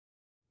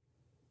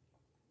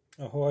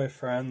Ahoy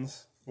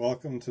friends,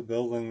 welcome to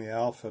Building the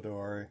Alpha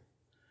Dory.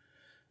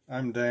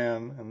 I'm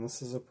Dan and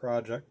this is a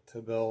project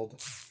to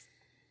build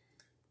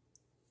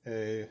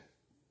a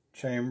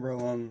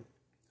Chamberlain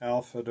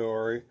Alpha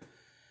Dory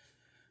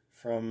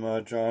from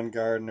John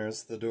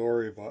Gardner's The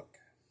Dory Book.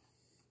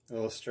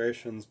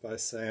 Illustrations by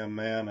Sam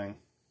Manning.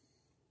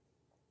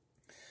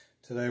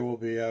 Today we'll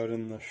be out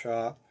in the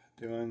shop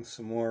doing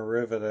some more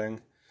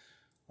riveting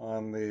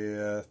on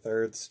the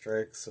third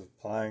strakes of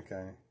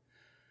planking.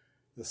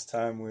 This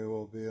time we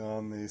will be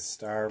on the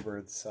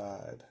starboard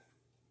side.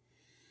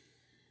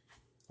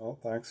 Well,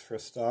 thanks for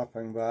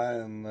stopping by,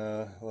 and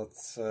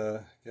let's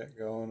get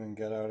going and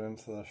get out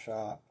into the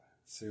shop,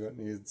 see what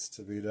needs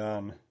to be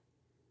done.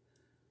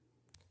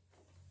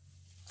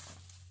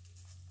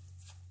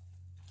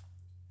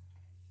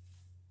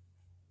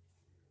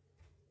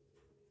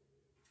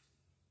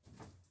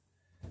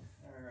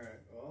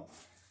 Alright, well,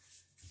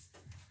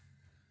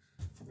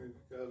 we've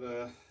got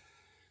a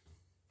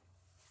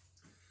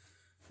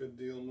good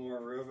deal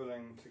more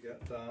riveting to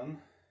get done.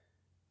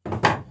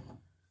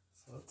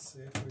 So let's see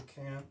if we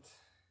can't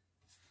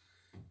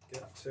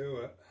get to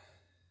it.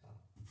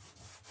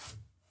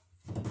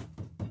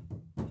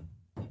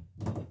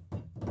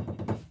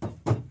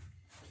 I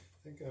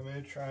think I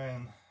may try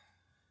and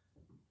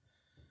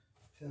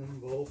pin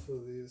both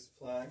of these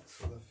planks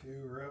with a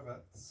few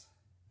rivets.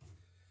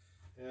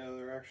 Yeah,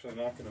 they're actually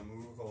not going to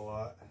move a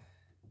lot.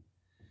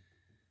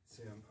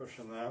 See, I'm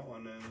pushing that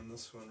one in and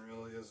this one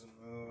really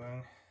isn't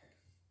moving.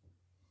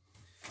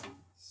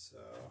 So,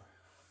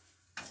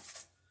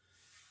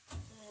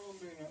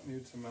 we may not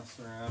need to mess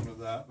around with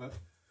that, but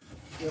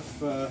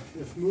if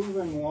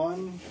moving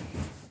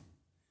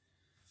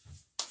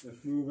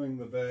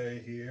the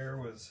bay here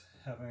was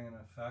having an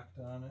effect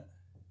on it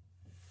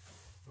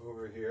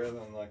over here,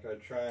 then like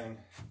I'd try and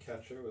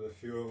catch it with a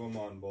few of them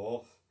on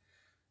both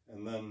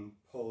and then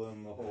pull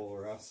in the whole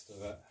rest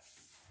of it.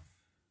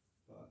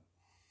 But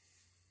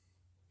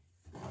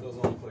it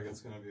doesn't look like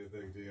it's going to be a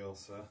big deal,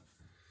 so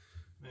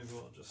maybe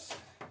we'll just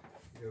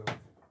go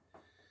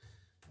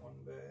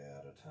one bay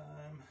at a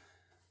time.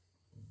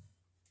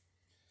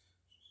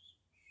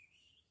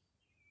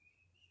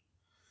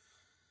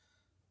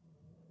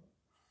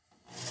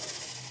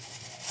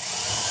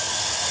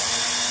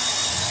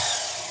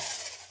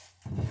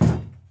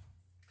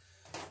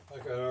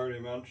 Like I'd already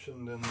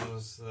mentioned in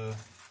those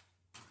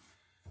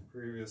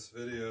previous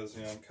videos,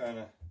 you know,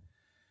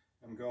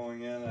 I'm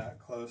going in at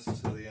close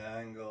to the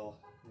angle,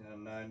 you know,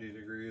 90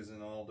 degrees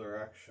in all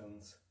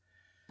directions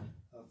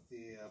of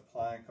the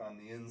plank on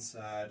the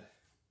inside,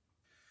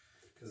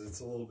 because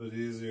it's a little bit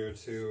easier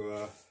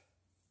to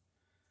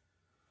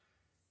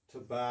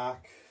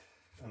back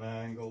an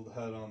angled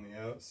head on the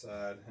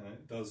outside, and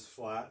it does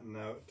flatten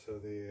out to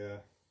the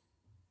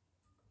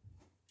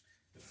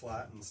it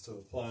flattens to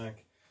the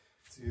plank.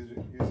 It's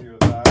easier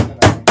to back an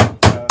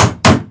angled head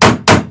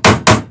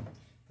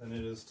than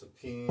it is to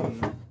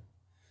peen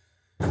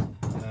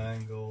an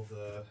angled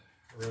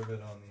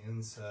rivet on the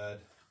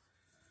inside,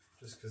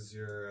 just because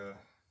you're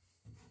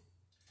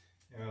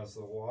you know, as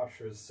the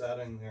washer is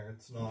setting there,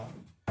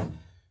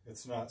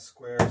 it's not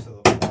square to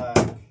the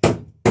plank,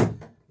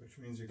 which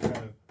means you're kind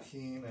of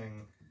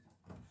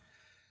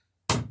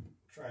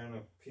trying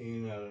to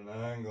peen at an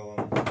angle,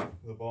 and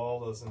the ball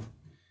doesn't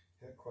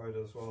hit quite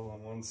as well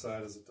on one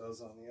side as it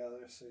does on the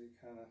other, so you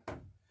kind of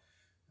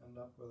end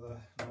up with a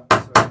not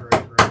so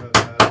great rivet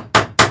head.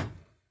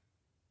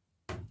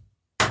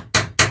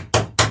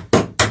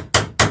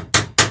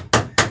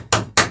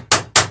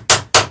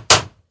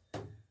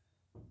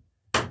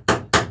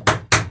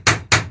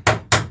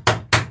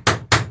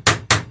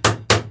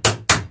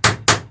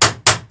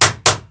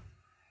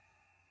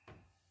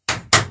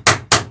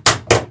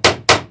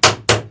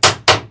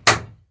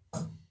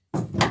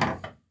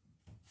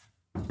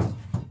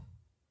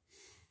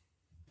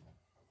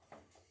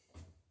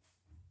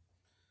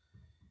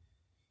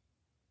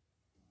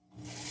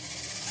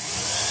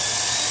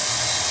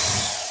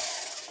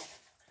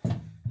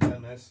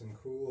 Nice and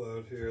cool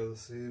out here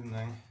this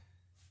evening.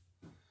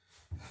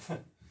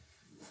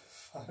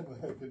 Finally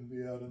I can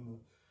be out in the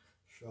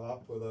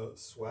shop without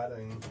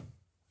sweating.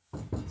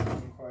 It's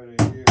been quite a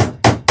year.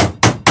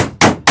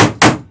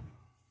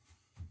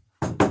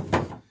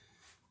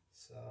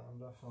 So I'm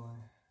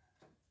definitely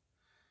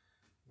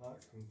not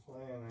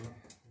complaining.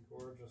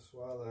 Gorgeous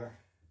weather.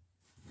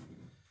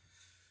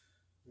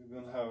 We've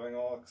been having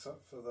all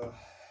except for the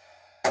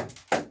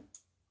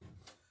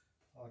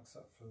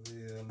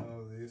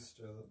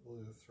northeaster that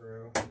blew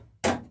through.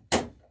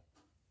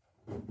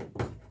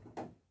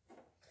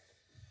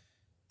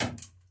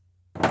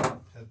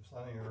 Had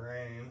plenty of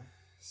rain,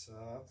 so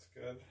that's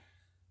good.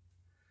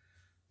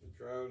 The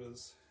drought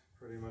is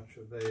pretty much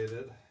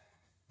abated.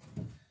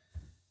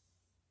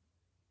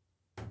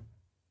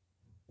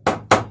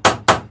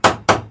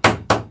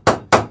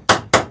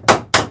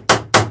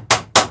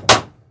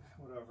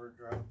 Whatever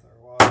drought there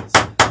was.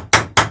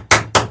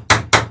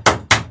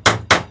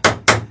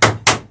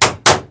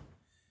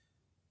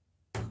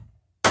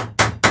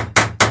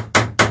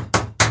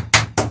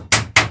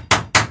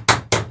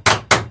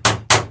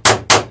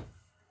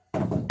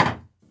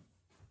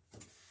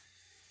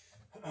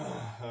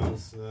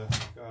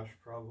 gosh,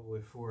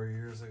 probably 4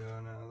 years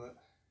ago now,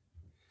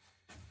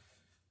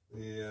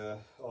 that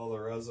all the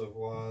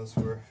reservoirs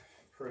were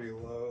pretty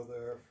low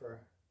there for,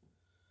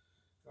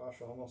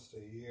 gosh, almost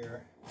a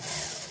year.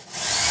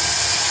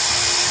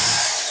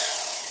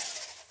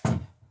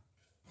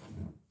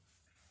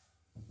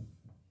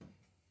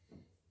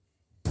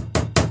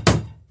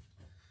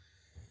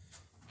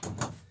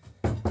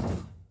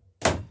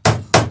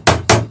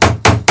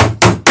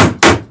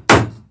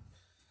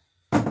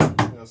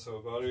 So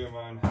a buddy of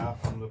mine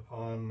happened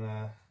upon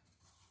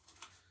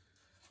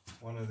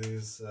one of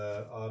these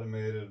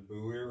automated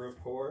buoy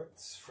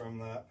reports from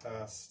that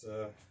past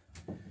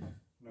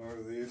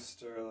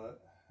northeaster that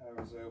I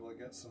was able to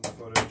get some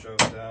footage of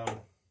down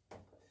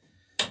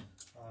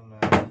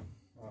on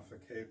off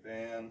of Cape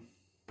Ann.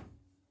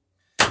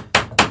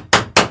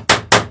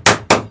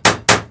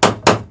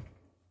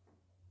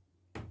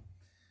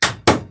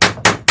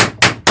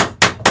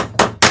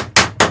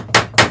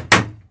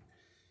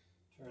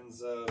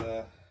 Turns out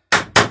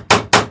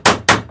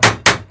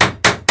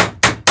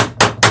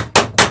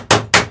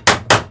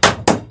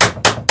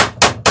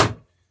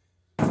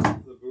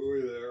the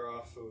buoy there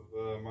off of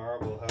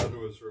Marblehead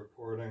was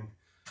reporting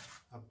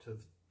up to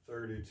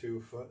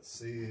 32-foot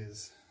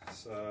seas,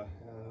 so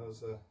yeah, that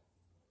was a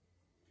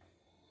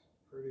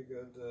pretty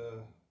good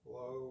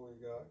blow we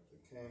got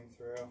that came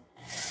through.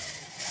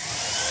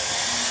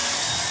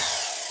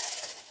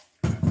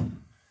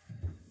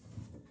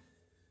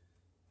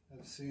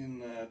 I've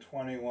seen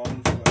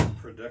 21 foot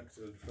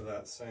predicted for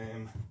that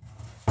same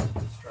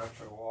stretch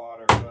of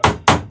water,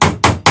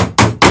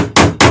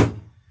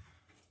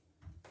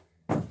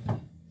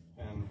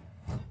 and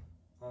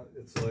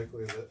it's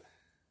likely that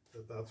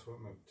that's what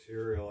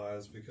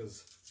materialized,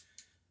 because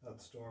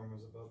that storm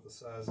was about the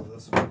size of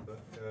this one, but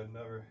I'd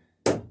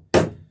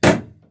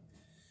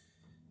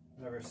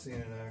never seen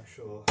an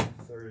actual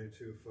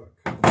 32 foot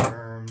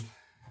confirmed.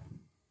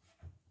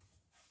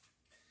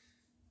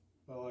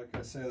 Well, like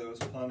I say, there was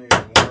plenty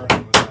of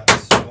warning with that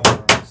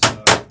storm, so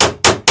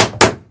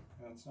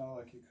you know, it's not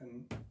like you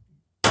couldn't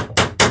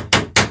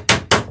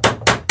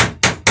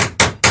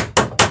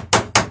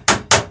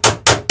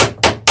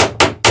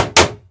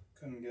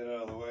get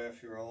out of the way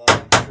if you were along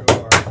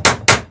shore.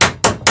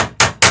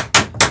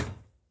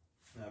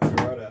 Now, if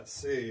you're out at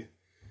sea,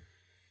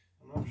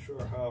 I'm not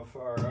sure how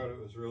far out it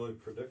was really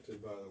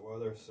predicted by the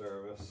Weather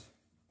Service.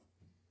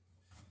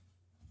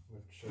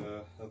 Which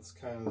that's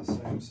kind of the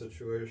same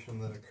situation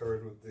that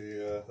occurred with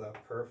the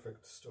that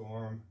perfect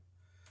storm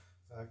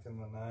back in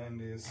the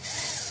 90s.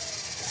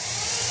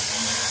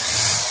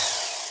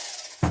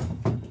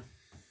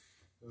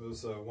 There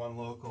was one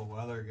local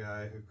weather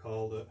guy who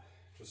called it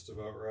just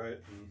about right,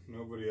 and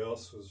nobody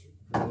else was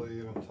really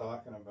even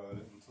talking about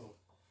it until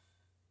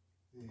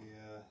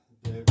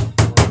the day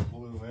before it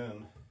blew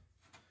in.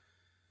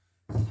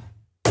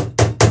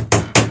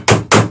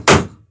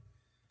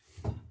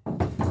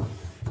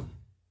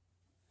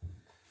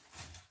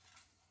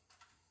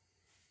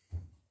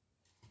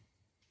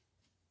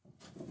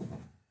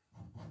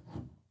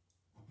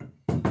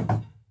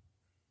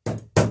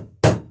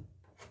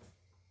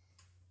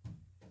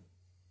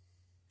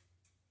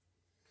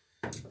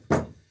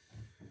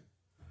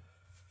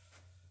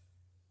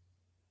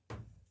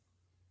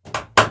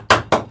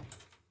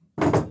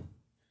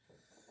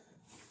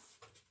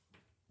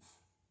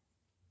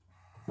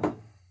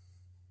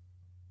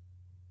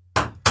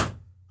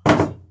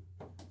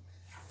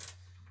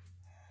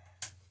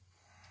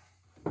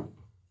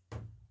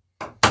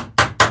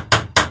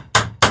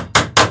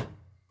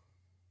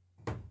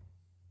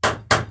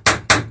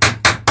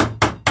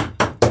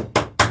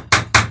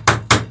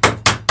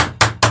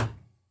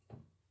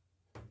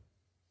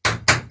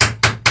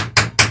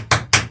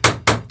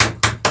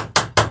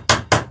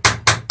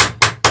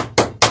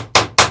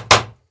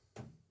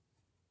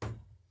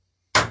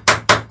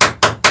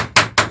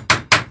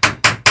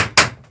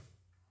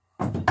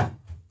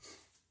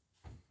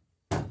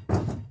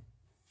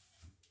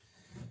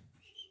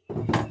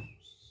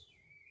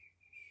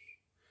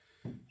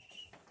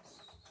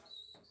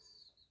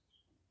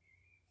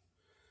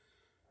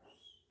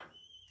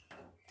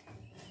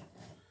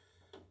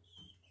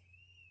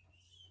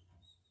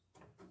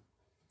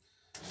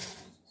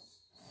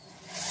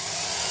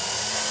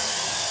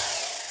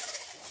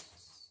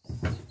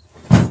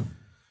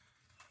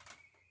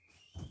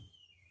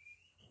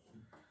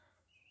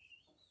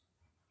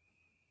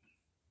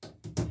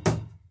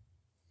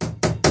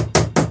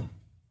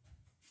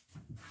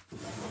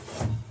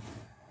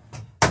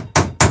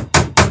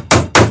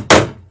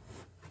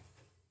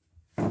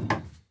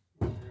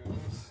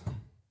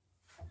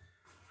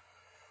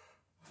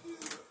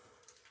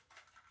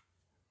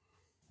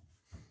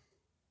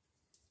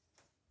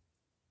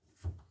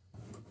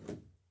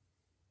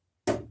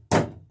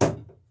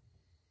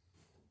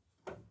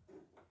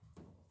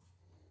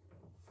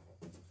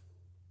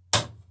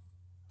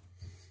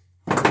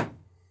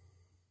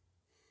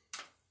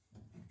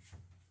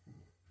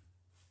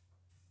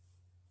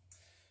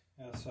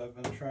 Yes, I've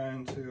been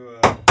trying to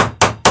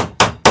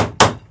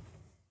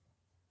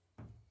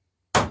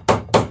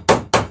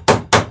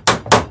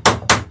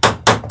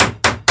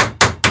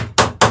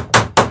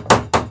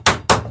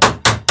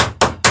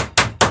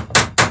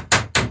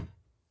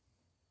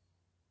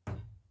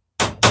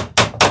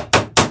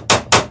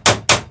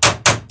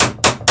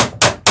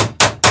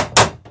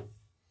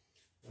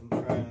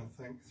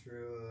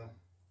through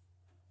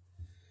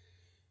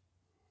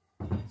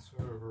the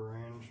sort of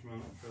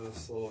arrangement for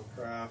this little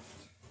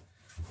craft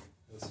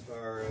as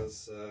far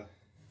as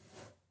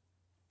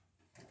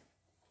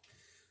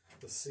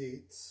the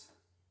seats.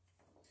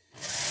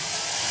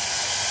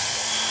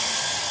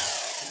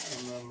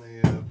 And then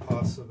the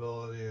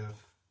possibility of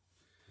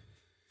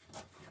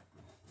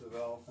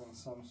developing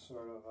some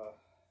sort of a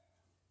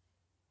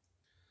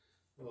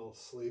little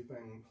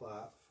sleeping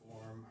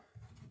platform.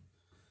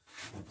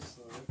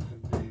 So it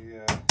could be,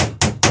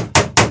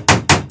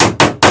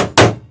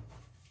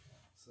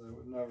 so it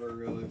would never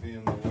really be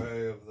in the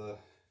way of the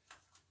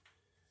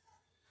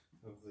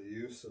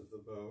use of the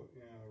boat,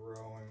 you know,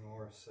 rowing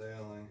or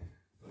sailing,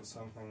 but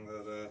something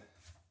that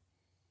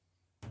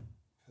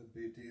could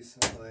be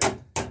decently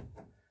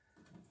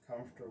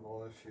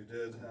comfortable if you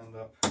did end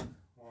up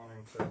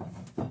wanting to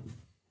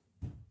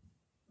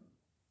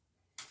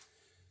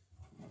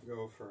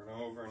go for an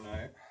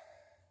overnight.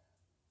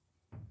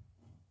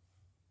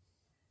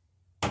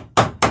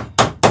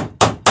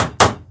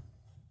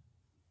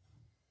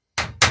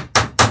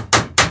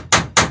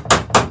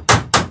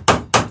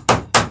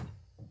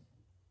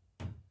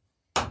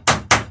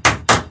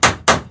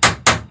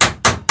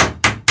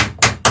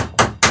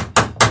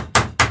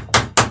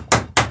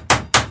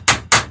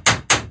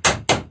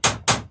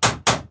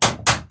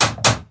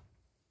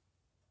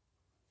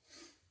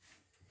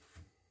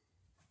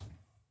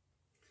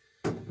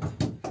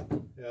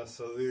 Yeah,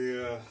 so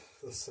the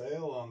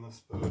sail on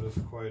this boat is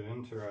quite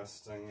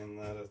interesting in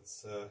that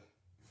it's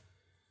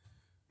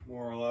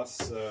more or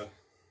less an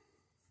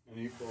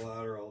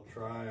equilateral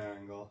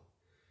triangle,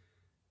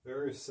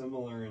 very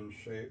similar in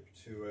shape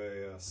to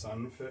a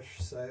sunfish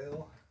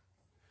sail,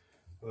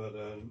 but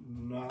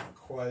not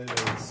quite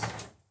as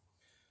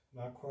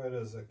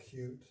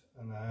acute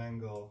an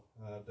angle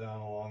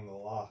down along the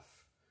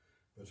luff,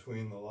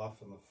 between the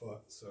luff and the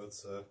foot. So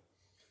it's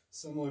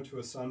similar to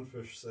a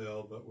sunfish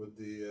sail, but with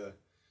the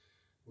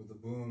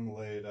boom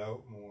laid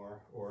out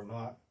more, or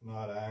not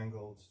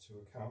angled to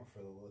account for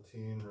the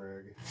lateen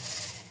rig.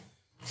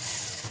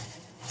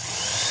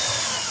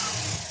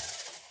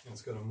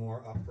 It's got a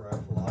more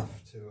upright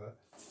luff to it.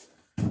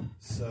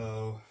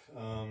 So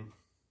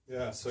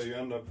yeah, so you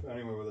end up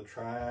anyway with a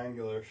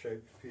triangular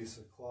shaped piece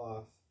of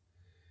cloth,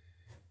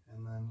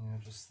 and then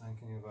just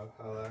thinking about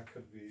how that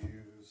could be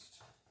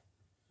used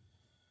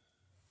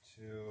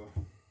to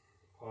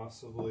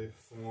possibly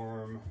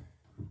form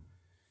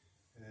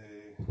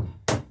a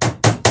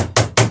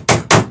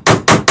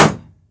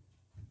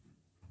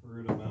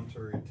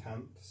rudimentary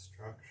tent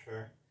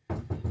structure.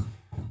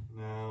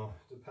 Now,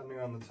 depending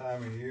on the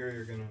time of year,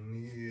 you're going to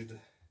need,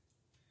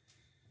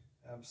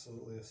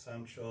 absolutely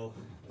essential,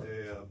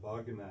 a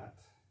bug net.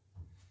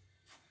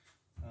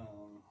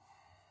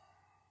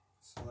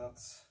 So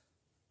that's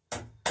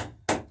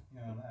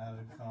an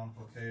added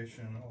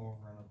complication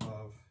over and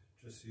above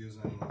just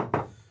using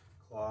the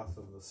cloth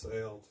of the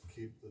sail to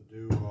keep the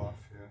dew off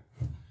you.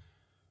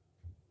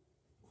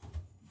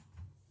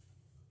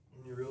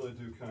 You really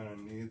do kind of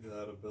need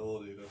that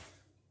ability to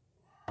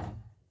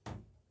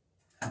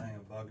hang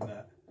a bug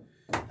net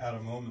at a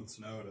moment's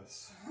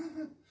notice.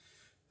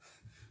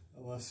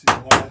 Unless you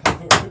want to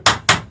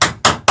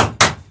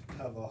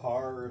have a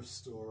horror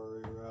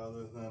story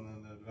rather than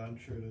an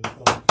adventure to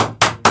tell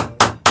people about.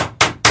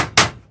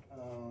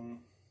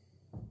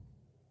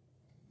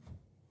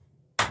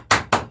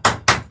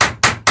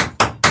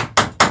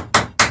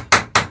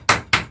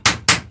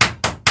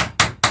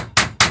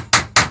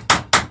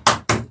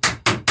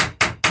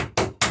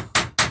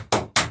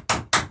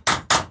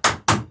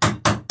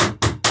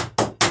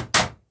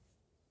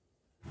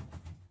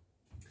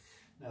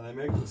 Now they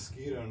make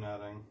mosquito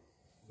netting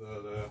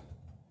that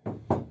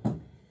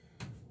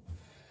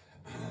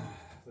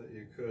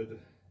you could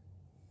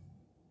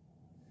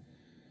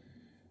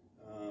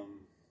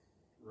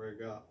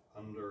rig up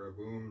under a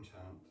boom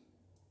tent.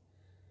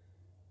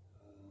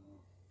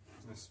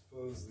 I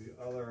suppose the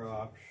other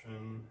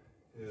option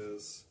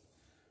is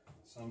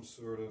some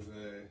sort of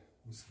a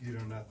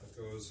mosquito net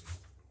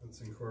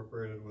that's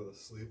incorporated with a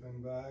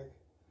sleeping bag,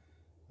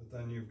 but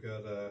then you've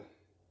got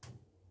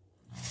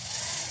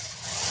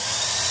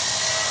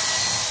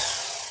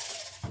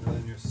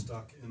then you're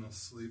stuck in a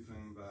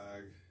sleeping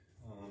bag.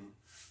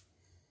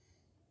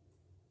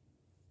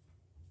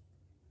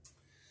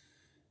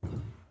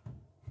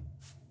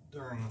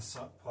 During the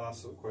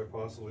quite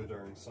possibly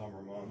during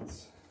summer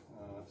months,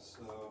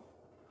 so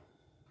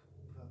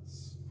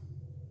that's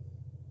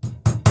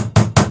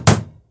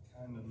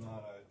kind of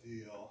not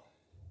ideal.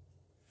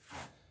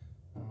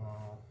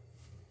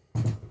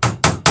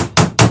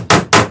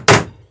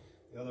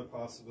 The other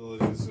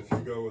possibility is if you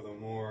go with a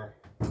more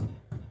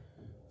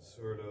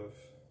sort of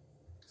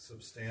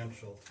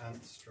substantial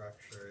tent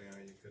structure,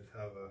 you could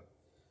have a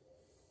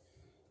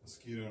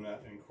mosquito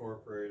net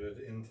incorporated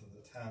into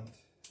the tent.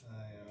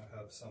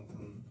 Have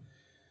something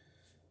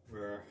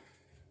where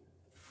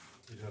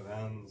you'd have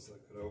ends that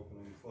could open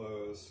and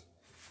close,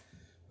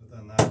 but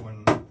then that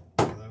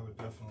would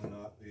definitely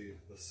not be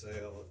the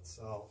sail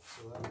itself,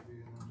 so that would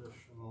be an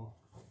additional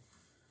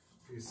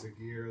piece of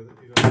gear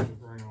that you don't have to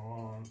bring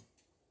along,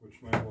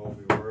 which might well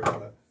be worth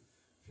it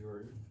if you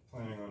were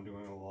planning on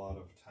doing a lot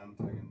of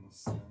tenting in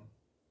this thing.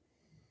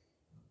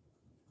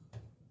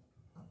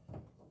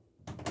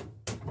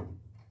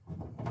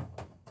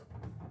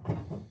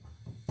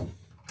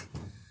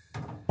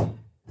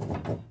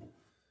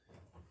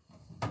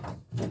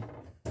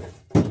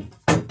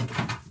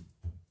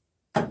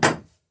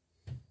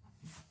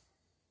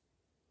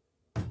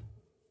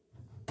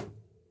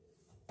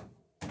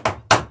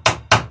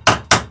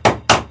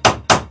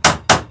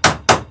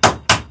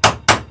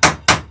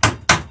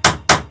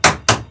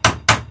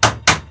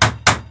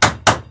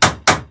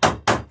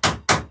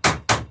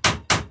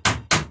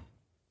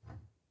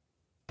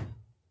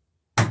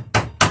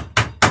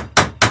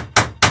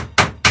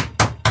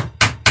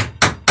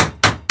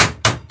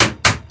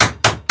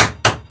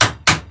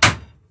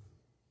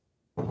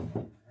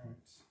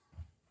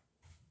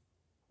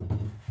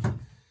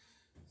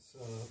 So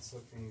that's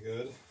looking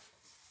good.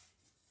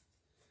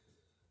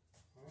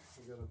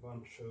 I've got a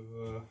bunch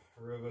of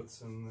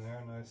rivets in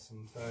there, nice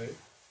and tight.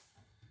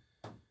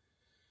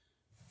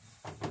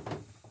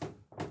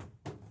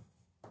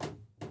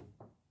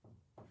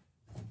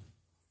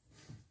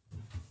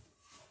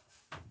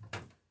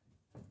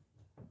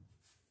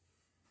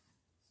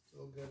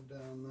 Still good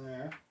down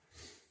there.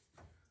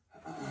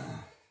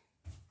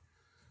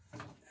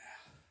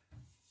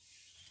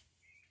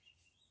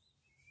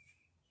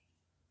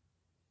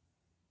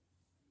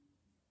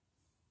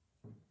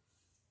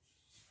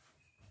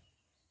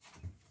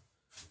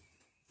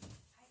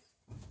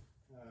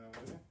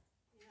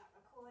 You're not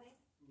recording?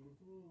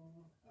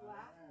 You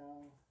are?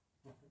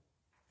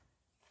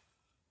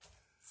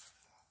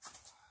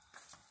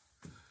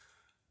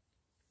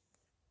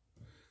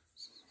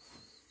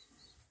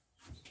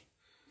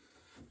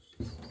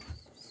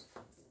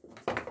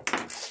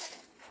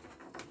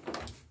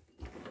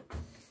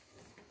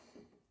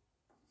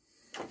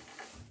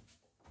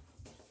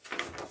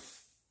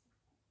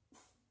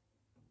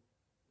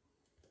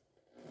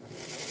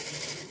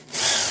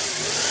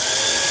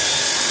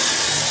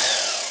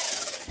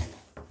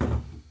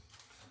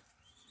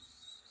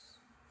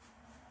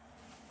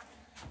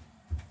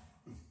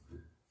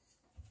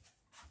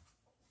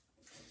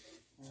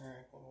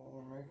 Alright, well,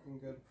 we're making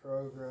good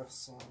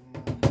progress on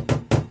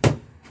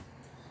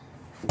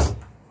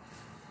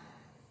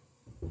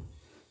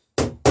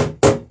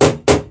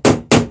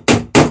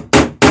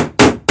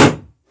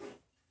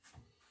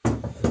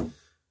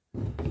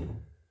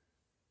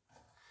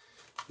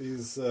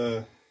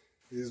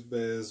these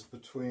bays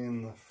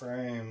between the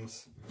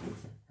frames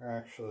are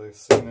actually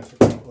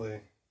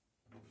significantly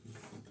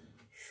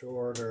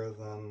shorter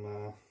than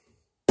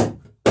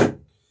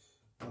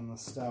the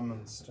stem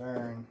and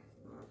stern.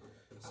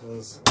 So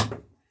there's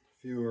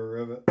fewer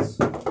rivets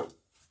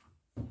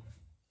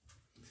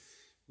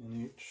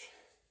in each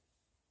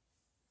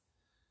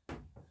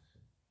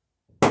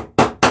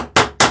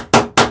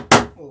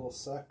little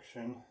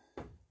section.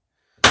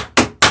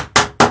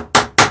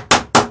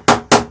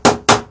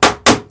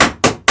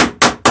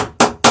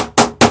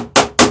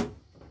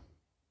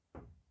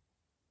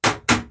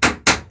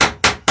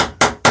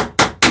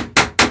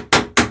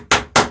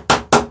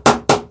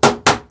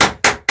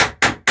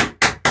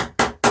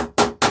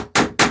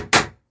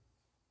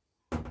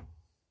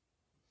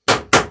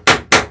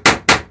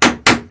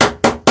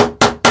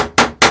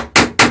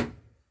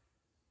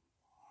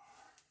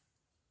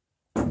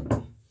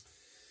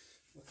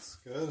 Looks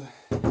good.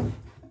 And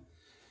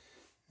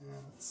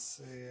let's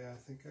see, I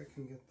think I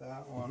can get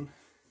that one.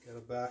 Get a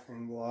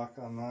backing block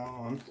on that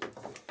one.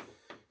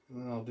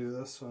 And then I'll do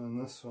this one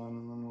and this one,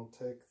 and then we'll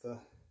take the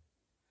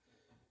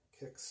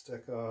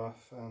kickstick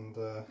off and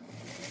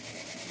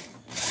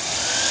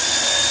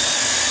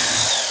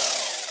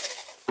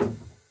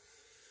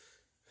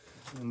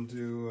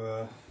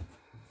do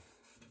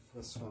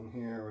this one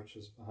here, which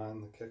is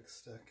behind the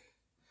kickstick.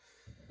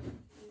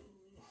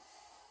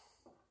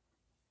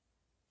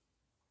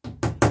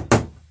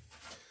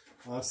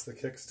 Unless the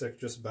kickstick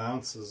just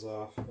bounces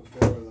off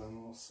before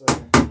then, we'll see.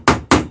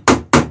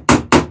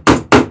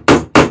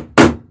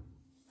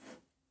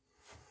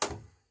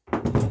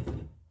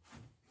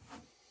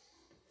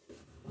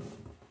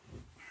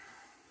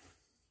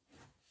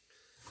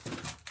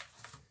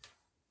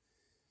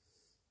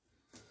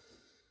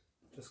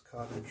 Just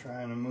caught it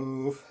trying to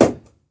move.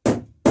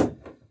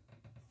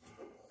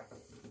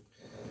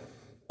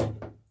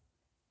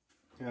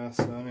 Yeah,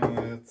 so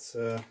anyway, it's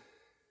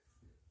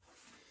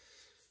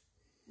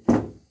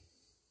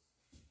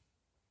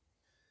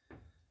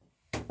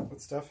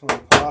definitely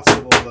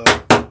possible to,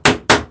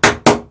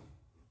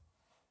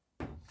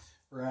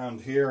 around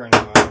here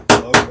anyway,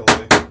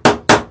 locally,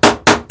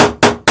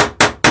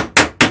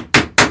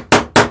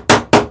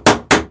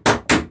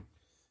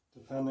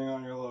 depending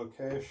on your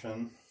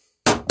location,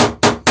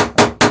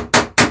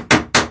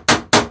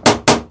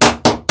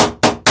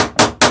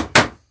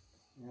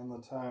 and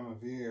the time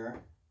of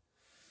year,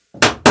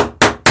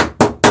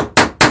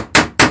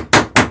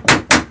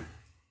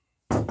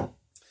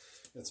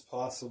 it's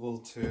possible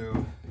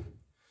to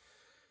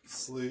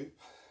sleep,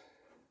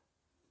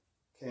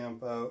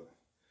 camp out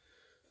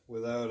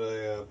without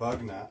a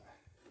bug net.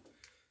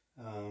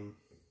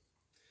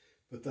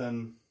 But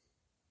then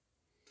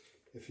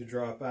if you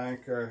drop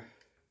anchor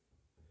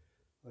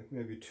like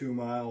maybe 2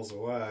 miles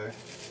away,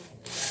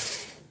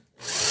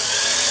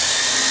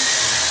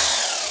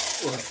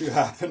 or if you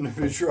happen to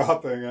be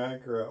dropping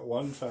anchor at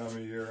one time of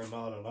year and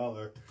not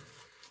another,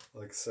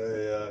 like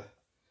say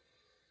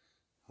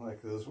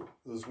like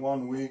there's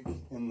 1 week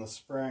in the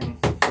spring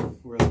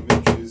where the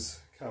midges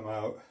come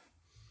out.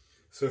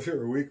 So if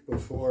you're a week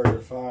before, you're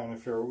fine.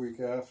 If you're a week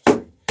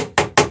after,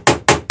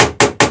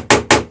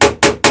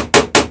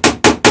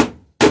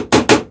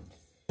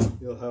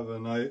 you'll have a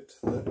night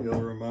that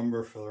you'll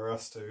remember for the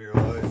rest of your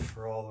life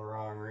for all the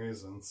wrong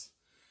reasons.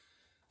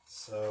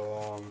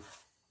 So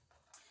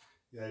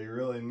yeah, you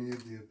really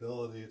need the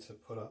ability to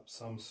put up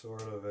some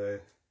sort of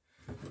a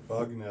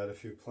bug net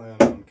if you plan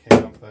on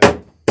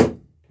camping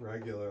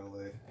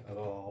regularly at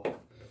all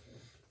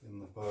in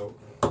the boat.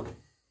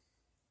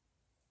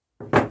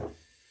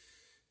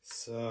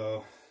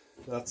 So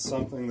that's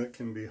something that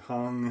can be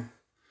hung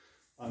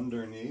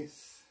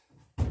underneath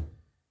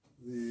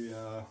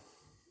the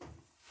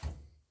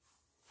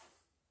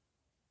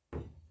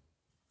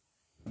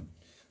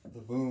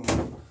boom.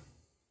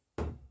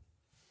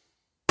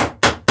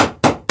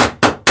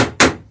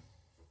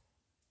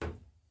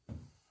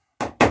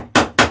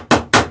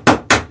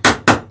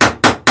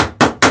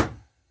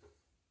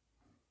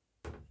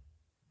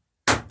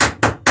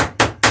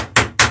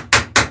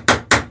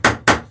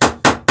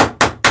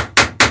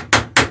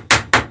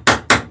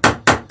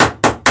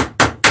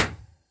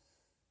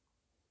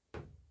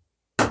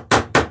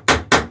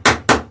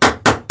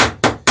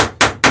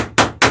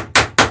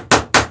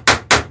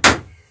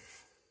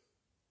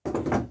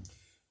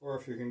 Or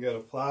if you can get a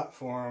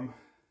platform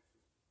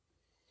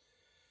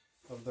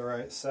of the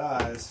right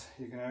size,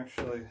 you can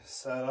actually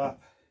set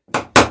up.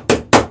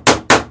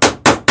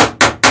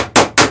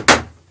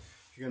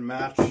 You can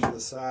match the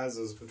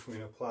sizes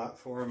between a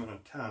platform and a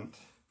tent.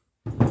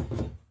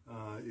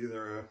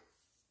 Either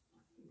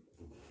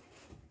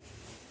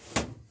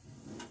a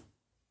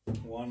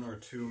 1 or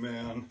 2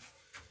 man,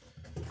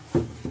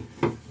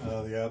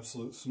 the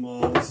absolute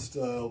smallest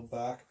style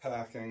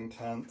backpacking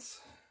tents.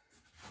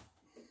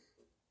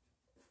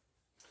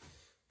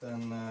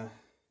 Then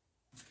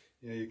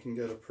yeah, you can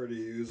get a pretty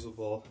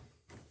usable,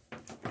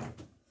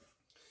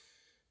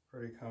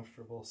 pretty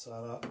comfortable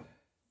setup.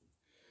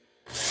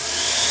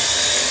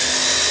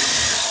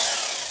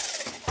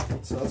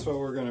 So that's what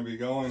we're going to be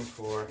going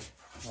for.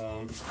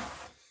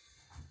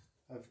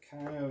 I've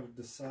kind of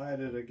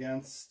decided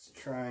against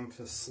trying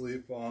to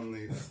sleep on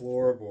the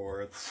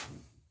floorboards,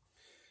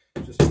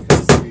 just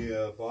because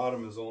the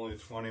bottom is only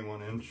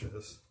 21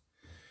 inches.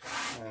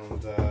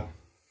 And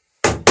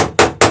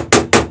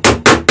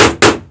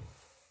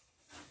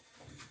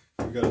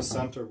we've got a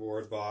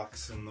centerboard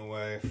box in the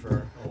way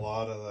for a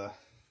lot of the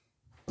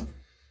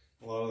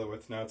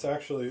width. Now it's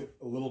actually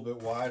a little bit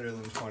wider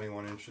than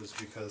 21 inches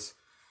because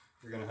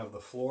you're going to have the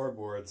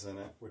floorboards in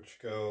it, which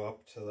go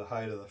up to the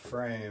height of the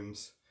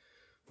frames,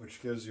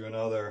 which gives you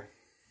another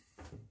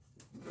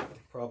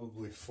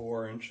probably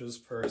 4 inches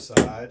per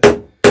side.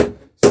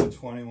 So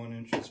 21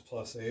 inches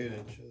plus 8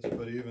 inches.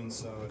 But even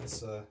so,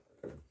 it's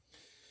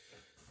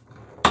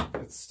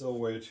still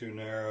way too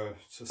narrow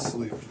to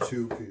sleep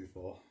 2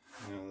 people.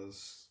 You know,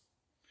 there's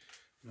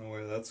no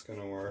way that's going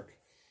to work.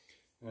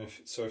 And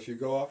so if you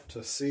go up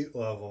to seat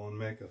level and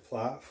make a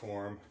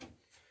platform,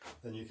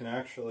 then you can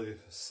actually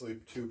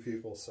sleep 2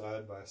 people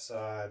side by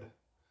side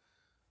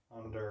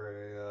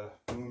under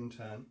a boom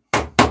tent,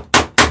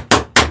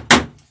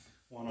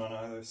 one on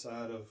either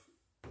side of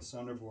the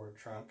centerboard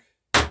trunk.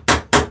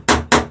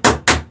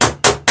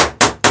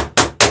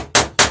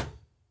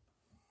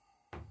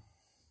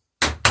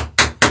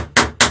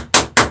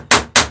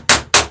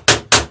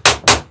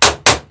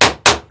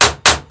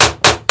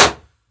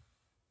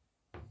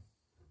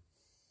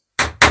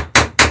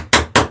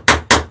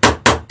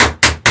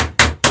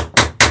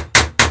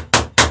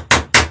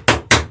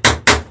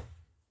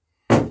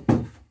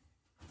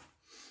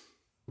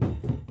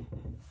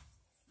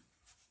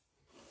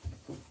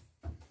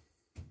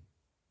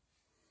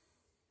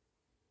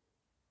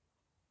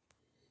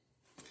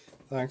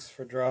 Thanks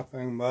for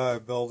dropping by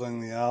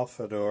Building the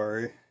Alpha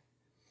Dory.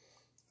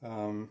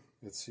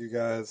 It's you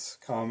guys'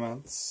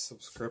 comments,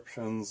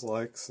 subscriptions,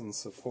 likes, and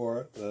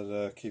support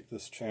that keep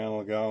this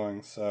channel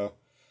going. So,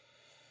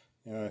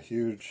 you know, a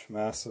huge,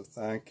 massive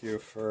thank you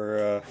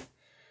for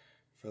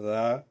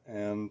that.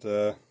 And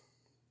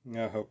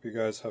yeah, hope you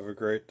guys have a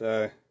great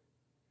day.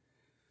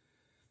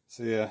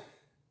 See ya.